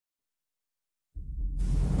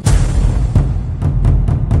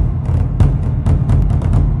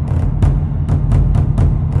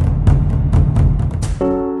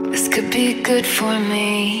good for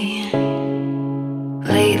me.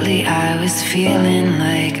 Lately I was feeling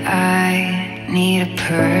like I need a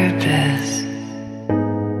purpose,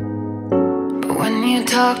 but when you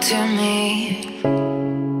talk to me,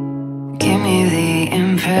 give me the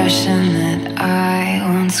impression that I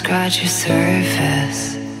won't scratch your surface.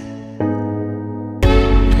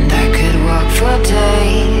 And I could walk for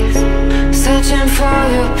days, searching for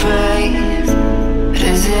your praise, but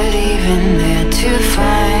is it even there to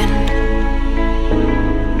find?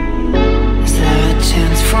 Is there a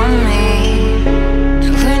chance for me to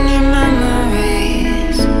learn your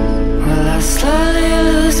memories? Will I slowly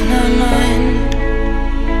lose my mind?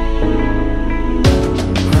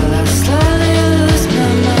 Will I slowly lose my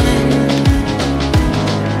mind?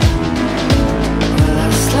 Will I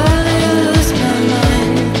slowly lose my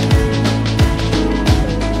mind?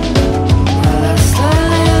 Will I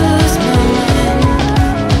slowly lose my mind?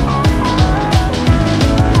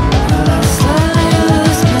 Will I slowly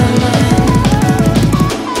lose my mind?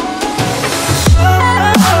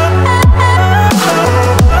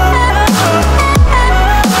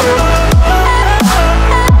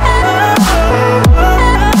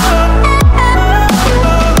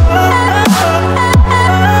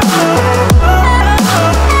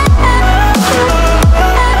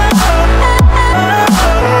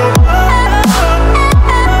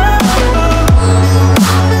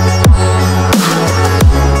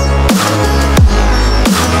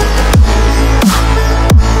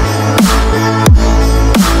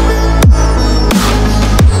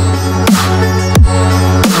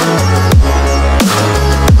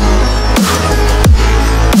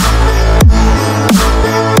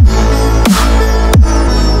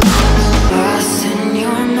 Lost in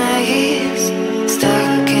your maze,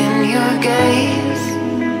 stuck in your gaze.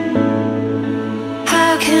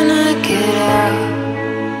 How can I get out?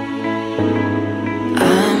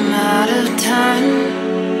 I'm out of time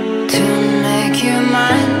to make you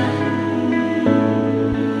mine.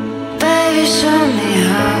 Baby, show me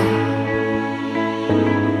how.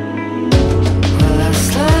 Will I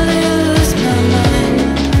slowly lose my mind?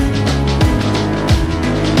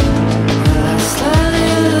 Will I slowly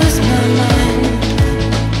lose my mind?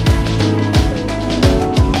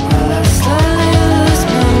 Will I slowly lose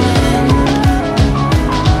my mind?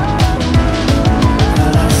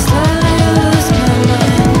 Will I slowly lose my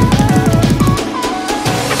mind?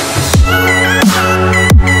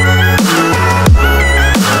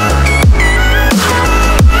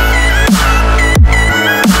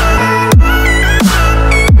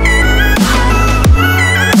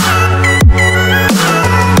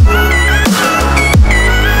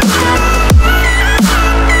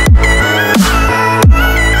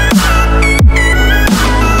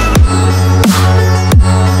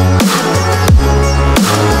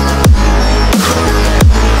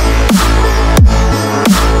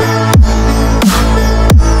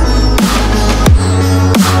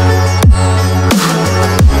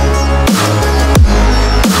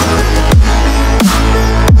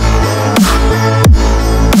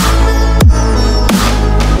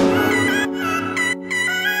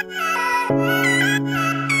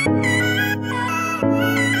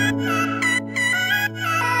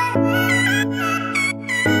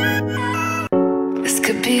 This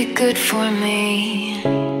could be good for me.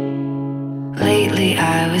 Lately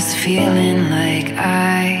I was feeling like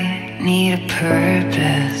I need a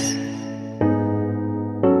purpose,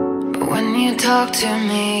 but when you talk to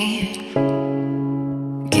me,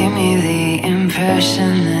 give me the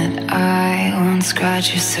impression that I won't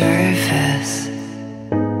scratch your surface.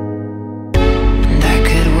 And I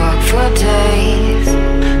could walk for days,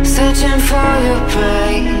 searching for your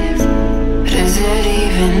praise, but is it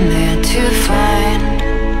even there to find?